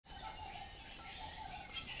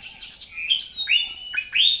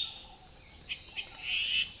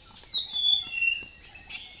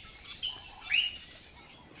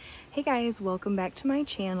Hey guys, welcome back to my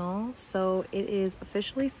channel. So it is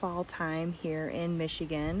officially fall time here in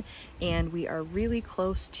Michigan and we are really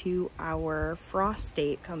close to our frost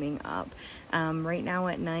date coming up. Right now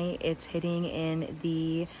at night it's hitting in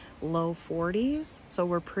the low 40s, so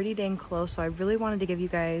we're pretty dang close. So I really wanted to give you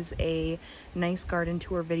guys a nice garden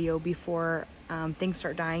tour video before things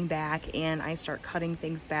start dying back and I start cutting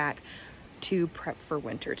things back to prep for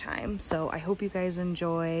winter time. So I hope you guys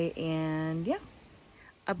enjoy, and yeah.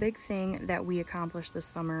 A big thing that we accomplished this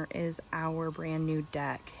summer is our brand new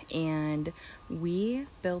deck, and we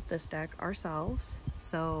built this deck ourselves.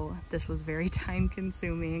 So this was very time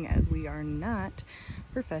consuming as we are not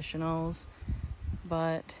professionals,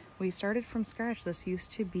 but we started from scratch. This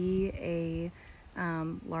used to be a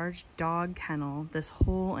large dog kennel, this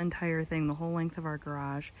whole entire thing, the whole length of our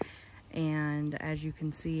garage. And as you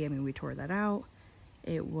can see, I mean, we tore that out.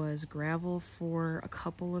 It was gravel for a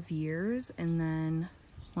couple of years, and then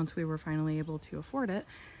once we were finally able to afford it,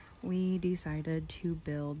 we decided to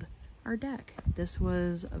build our deck. This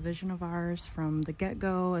was a vision of ours from the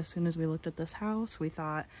get-go. As soon as we looked at this house, we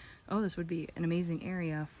thought, oh, this would be an amazing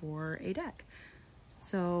area for a deck.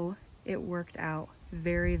 So it worked out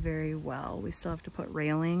very, very well. We still have to put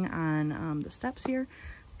railing on the steps here,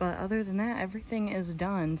 but other than that, everything is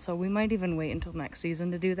done. So we might even wait until next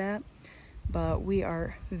season to do that, but we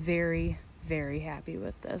are very, very happy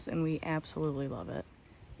with this and we absolutely love it.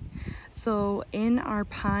 So in our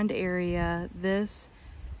pond area, this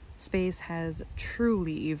space has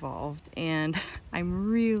truly evolved and I'm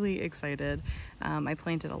really excited. I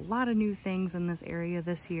planted a lot of new things in this area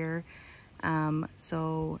this year.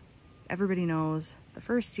 So everybody knows the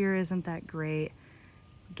first year isn't that great.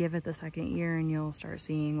 Give it the second year and you'll start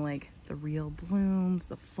seeing like the real blooms,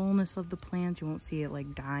 the fullness of the plants. You won't see it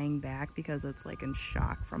like dying back because it's like in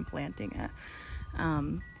shock from planting it.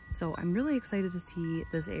 So I'm really excited to see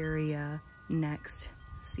this area next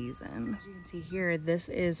season. As you can see here, this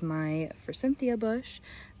is my forsythia bush.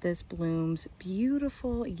 This blooms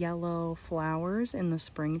beautiful yellow flowers in the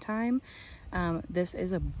springtime. This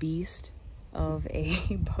is a beast of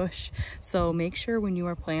a bush, so make sure when you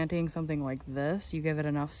are planting something like this, you give it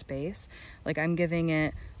enough space. Like I'm giving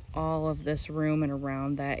it all of this room and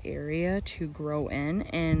around that area to grow in,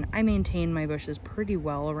 and I maintain my bushes pretty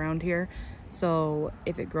well around here. So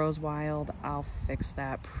if it grows wild, I'll fix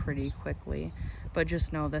that pretty quickly. But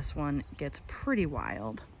just know this one gets pretty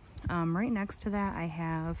wild. Right next to that, I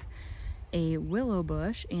have a willow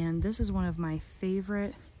bush, and this is one of my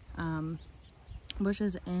favorite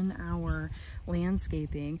bushes in our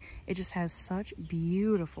landscaping. It just has such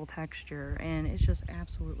beautiful texture and it's just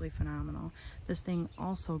absolutely phenomenal. This thing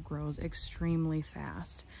also grows extremely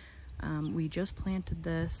fast. We just planted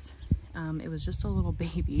this. It was just a little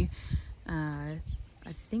baby.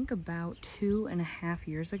 I think about 2.5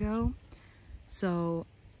 years ago. So,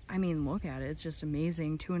 I mean, look at it. It's just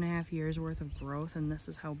amazing. 2.5 years worth of growth, and this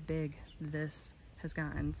is how big this has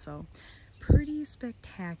gotten. So, pretty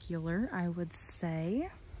spectacular, I would say.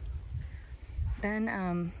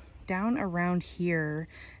 Then, down around here,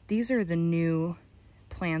 these are the new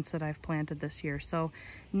plants that I've planted this year. So,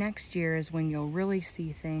 next year is when you'll really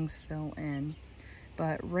see things fill in.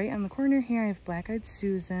 But right on the corner here, I have black-eyed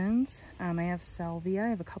Susans. I have salvia. I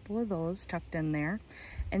have a couple of those tucked in there.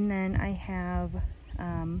 And then I have,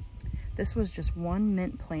 this was just one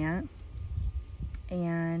mint plant.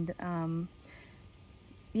 And,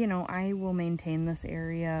 you know, I will maintain this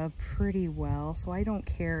area pretty well. So I don't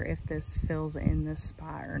care if this fills in this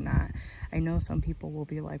spot or not. I know some people will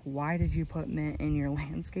be like, why did you put mint in your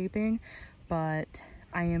landscaping? But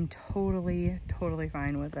I am totally, totally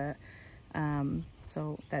fine with it.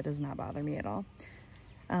 So that does not bother me at all.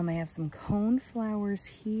 I have some cone flowers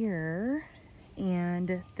here,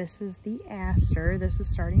 and this is the aster. This is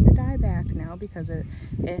starting to die back now because it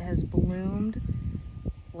has bloomed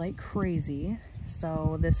like crazy.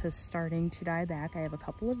 So this is starting to die back. I have a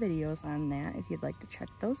couple of videos on that if you'd like to check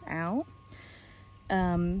those out.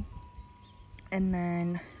 And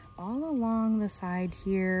then all along the side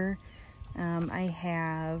here, I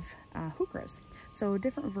have heucheras. So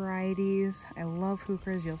different varieties. I love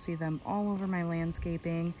heucheras. You'll see them all over my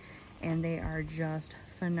landscaping, and they are just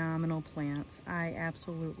phenomenal plants. I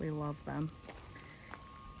absolutely love them.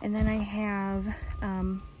 And then I have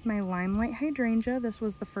my limelight hydrangea. This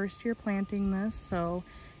was the first year planting this, so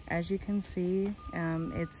as you can see,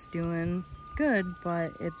 it's doing good,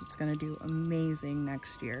 but it's going to do amazing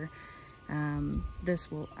next year. I'm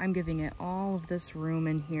giving it all of this room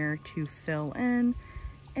in here to fill in,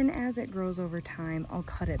 and as it grows over time, I'll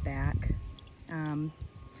cut it back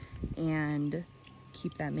and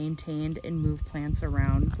keep that maintained and move plants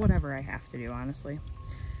around, whatever I have to do, honestly.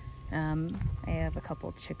 I have a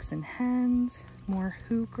couple chicks and hens, more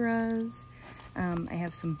heucheras. I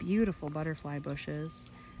have some beautiful butterfly bushes.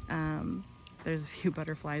 There's a few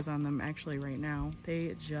butterflies on them actually right now.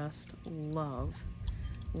 They just love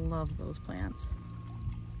those plants.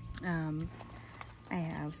 I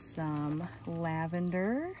have some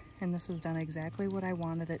lavender, and this has done exactly what I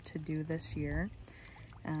wanted it to do this year.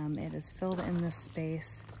 It is filled in this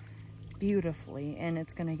space beautifully, and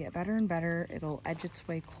it's going to get better and better. It'll edge its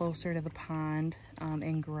way closer to the pond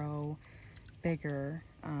and grow bigger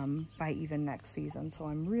by even next season. So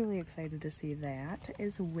I'm really excited to see that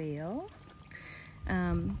as well.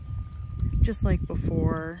 Just like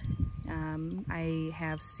before, I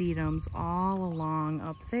have sedums all along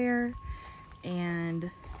up there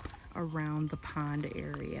and around the pond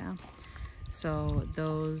area. So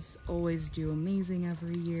those always do amazing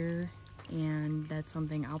every year, and that's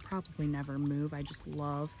something I'll probably never move. I just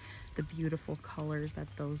love the beautiful colors that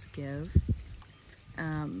those give.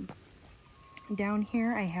 Down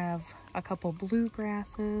here I have a couple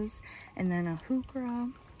bluegrasses and then a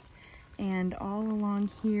heuchera. And all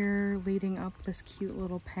along here, leading up this cute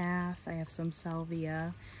little path, I have some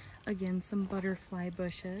salvia. Again, some butterfly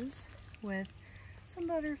bushes with some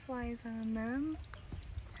butterflies on them.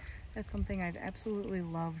 That's something I've absolutely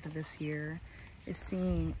loved this year, is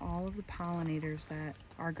seeing all of the pollinators that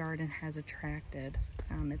our garden has attracted.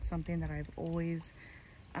 It's something that I've always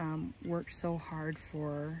worked so hard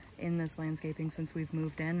for in this landscaping since we've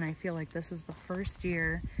moved in. And I feel like this is the first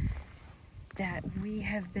year that we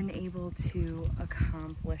have been able to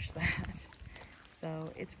accomplish that.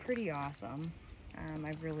 So it's pretty awesome.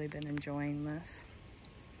 I've really been enjoying this.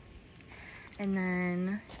 And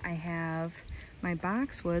then I have my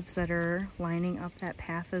boxwoods that are lining up that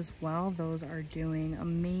path as well. Those are doing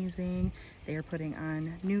amazing. They are putting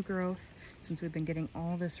on new growth since we've been getting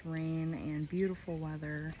all this rain and beautiful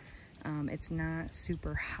weather. It's not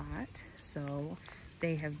super hot, so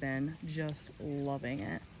they have been just loving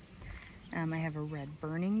it. I have a red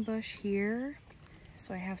burning bush here.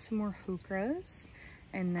 So I have some more heucheras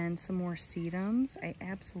and then some more sedums. I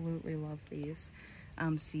absolutely love these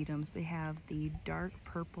sedums. They have the dark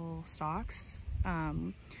purple stalks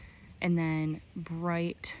and then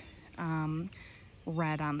bright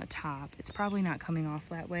red on the top. It's probably not coming off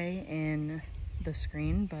that way in the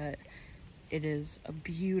screen, but it is a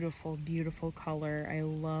beautiful, beautiful color. I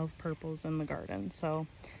love purples in the garden. So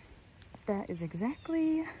that is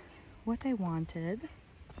exactly what I wanted.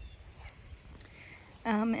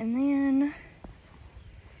 And then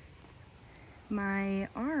my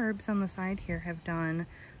arbs on the side here have done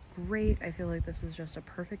great. I feel like this is just a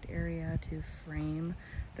perfect area to frame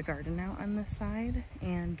the garden out on this side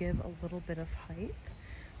and give a little bit of height.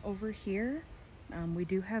 Over here, we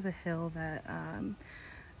do have a hill that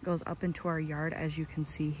goes up into our yard. As you can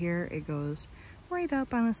see here, it goes right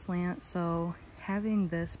up on a slant. So having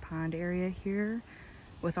this pond area here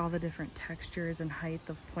with all the different textures and height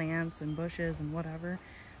of plants and bushes and whatever,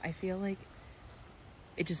 I feel like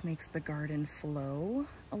it just makes the garden flow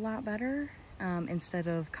a lot better instead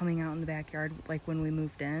of coming out in the backyard like when we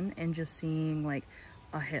moved in and just seeing like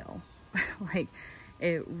a hill. Like,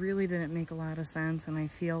 it really didn't make a lot of sense, and I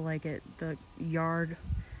feel like the yard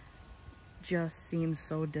just seems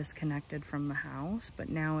so disconnected from the house, but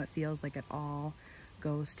now it feels like it all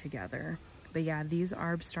goes together. But yeah, these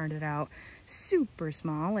arbs started out super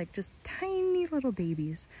small, like just tiny little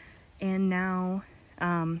babies. And now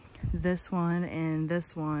this one and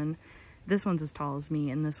this one's as tall as me,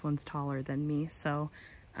 and this one's taller than me. So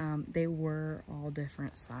they were all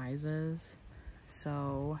different sizes.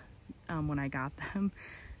 So when I got them,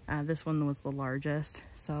 this one was the largest.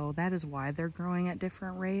 So that is why they're growing at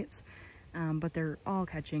different rates. But they're all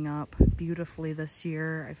catching up beautifully this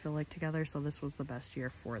year, I feel like, together. So this was the best year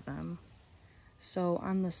for them. So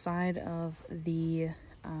on the side of the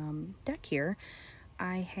deck here,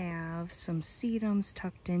 I have some sedums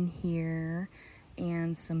tucked in here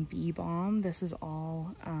and some bee balm. This is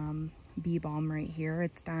all bee balm right here.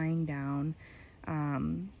 It's dying down,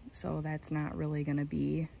 so that's not really going to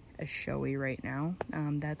be as showy right now.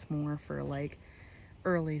 That's more for like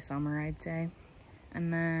early summer, I'd say.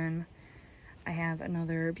 And then I have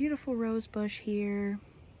another beautiful rose bush here,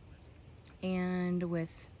 and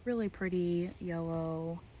with really pretty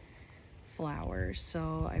yellow flowers,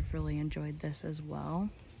 so I've really enjoyed this as well.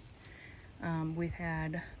 We've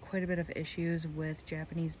had quite a bit of issues with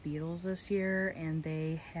Japanese beetles this year, and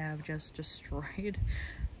they have just destroyed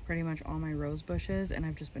pretty much all my rose bushes, and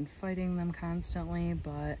I've just been fighting them constantly.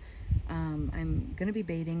 But I'm gonna be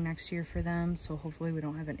baiting next year for them, so hopefully we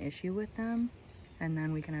don't have an issue with them. and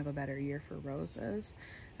then we can have a better year for roses.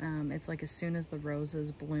 It's like as soon as the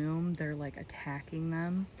roses bloom, they're like attacking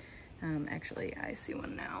them. Actually, I see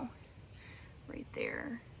one now right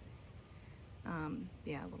there.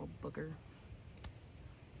 Yeah, a little booger.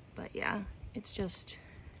 But yeah, it's just,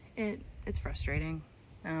 it's frustrating.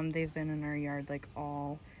 They've been in our yard like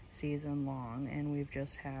all season long, and we've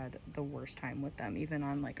just had the worst time with them, even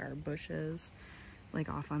on like our bushes, like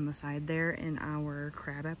off on the side there in our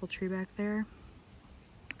crabapple tree back there.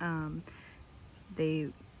 They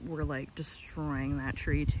were like destroying that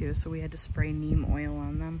tree too, so we had to spray neem oil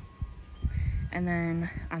on them. And then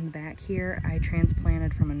on the back here, I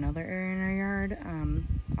transplanted from another area in our yard,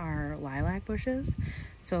 our lilac bushes.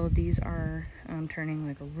 So these are turning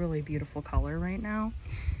like a really beautiful color right now.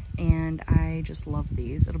 And I just love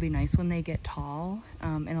these. It'll be nice when they get tall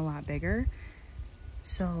and a lot bigger.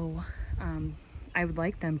 So I would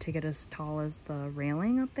like them to get as tall as the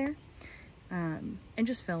railing up there. And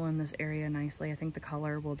just fill in this area nicely. I think the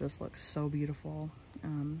color will just look so beautiful.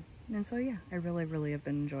 And so yeah, I really have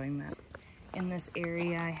been enjoying that. In this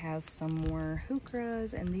area, I have some more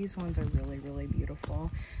heucheras, and these ones are really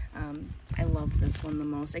beautiful. I love this one the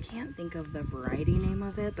most. I can't think of the variety name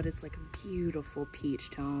of it, but it's like a beautiful peach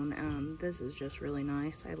tone. This is just really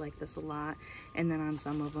nice. I like this a lot. And then on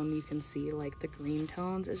some of them, you can see like the green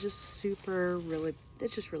tones. It's just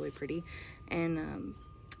it's just really pretty. And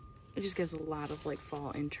it just gives a lot of like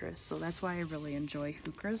fall interest. So that's why I really enjoy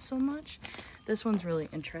heucheras so much. This one's really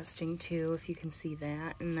interesting too, if you can see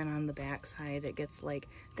that. And then on the back side, it gets like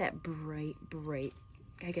that bright,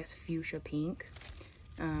 I guess, fuchsia pink.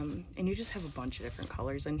 And you just have a bunch of different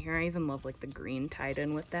colors in here. I even love like the green tied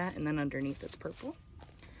in with that. And then underneath it's purple.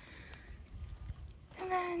 And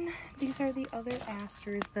then these are the other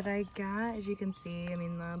asters that I got. As you can see, I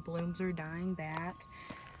mean, the blooms are dying back.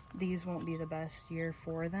 These won't be the best year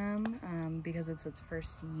for them because it's its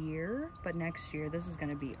first year, but next year this is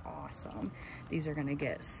going to be awesome. These are going to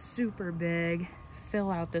get super big,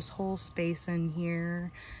 fill out this whole space in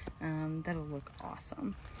here. That'll look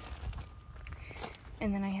awesome.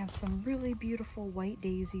 And then I have some really beautiful white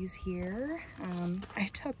daisies here. I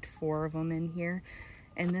tucked 4 of them in here,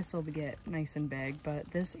 and this will get nice and big,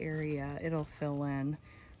 but this area, it'll fill in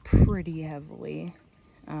pretty heavily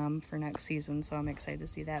for next season, so I'm excited to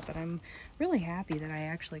see that. But I'm really happy that I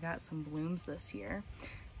actually got some blooms this year.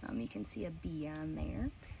 You can see a bee on there,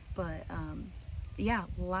 but yeah,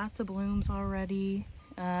 lots of blooms already.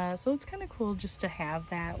 So it's kind of cool just to have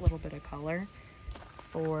that little bit of color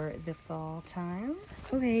for the fall time.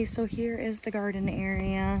 Okay, so here is the garden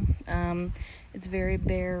area. It's very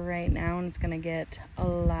bare right now, and it's gonna get a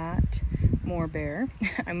lot more bare.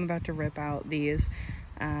 I'm about to rip out these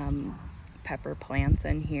pepper plants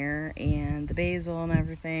in here and the basil and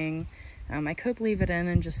everything. I could leave it in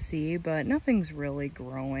and just see, but nothing's really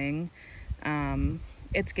growing.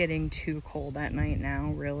 It's getting too cold at night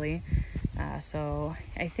now, really. So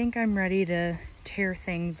I think I'm ready to tear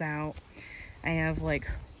things out. I have like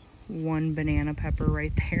 1 banana pepper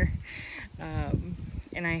right there.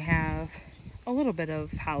 And I have a little bit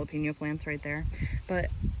of jalapeno plants right there. But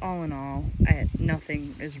all in all,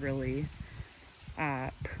 nothing is really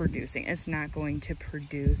producing. It's not going to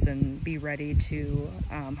produce and be ready to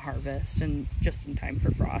harvest and just in time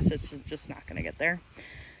for frost. It's just not going to get there.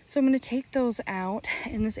 So I'm going to take those out,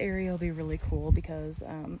 and this area will be really cool because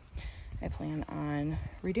I plan on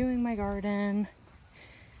redoing my garden.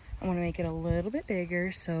 I want to make it a little bit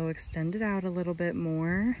bigger, so extend it out a little bit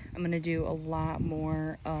more. I'm going to do a lot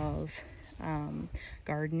more of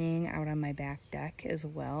gardening out on my back deck as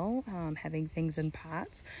well, having things in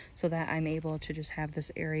pots so that I'm able to just have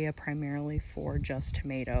this area primarily for just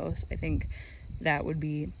tomatoes. I think that would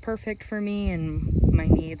be perfect for me and my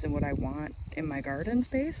needs and what I want in my garden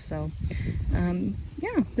space. So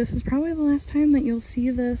yeah, this is probably the last time that you'll see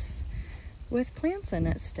this with plants in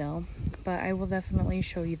it still, but I will definitely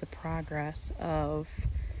show you the progress of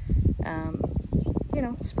you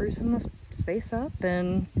know, sprucing this space up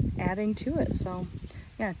and adding to it. So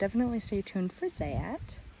yeah, definitely stay tuned for that.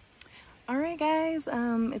 All right guys,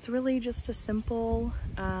 it's really just a simple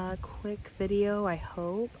quick video, I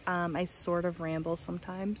hope. I sort of ramble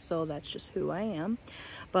sometimes, so that's just who I am.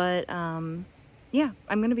 But yeah,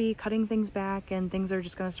 I'm gonna be cutting things back and things are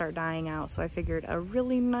just gonna start dying out, so I figured a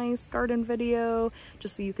really nice garden video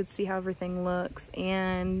just so you could see how everything looks,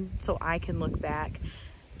 and so I can look back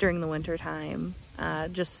during the winter time,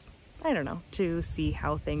 just, I don't know, to see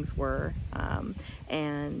how things were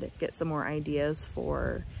and get some more ideas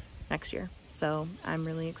for next year. So I'm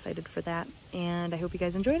really excited for that, and I hope you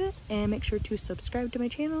guys enjoyed it, and make sure to subscribe to my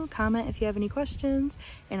channel, comment if you have any questions,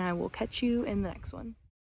 and I will catch you in the next one.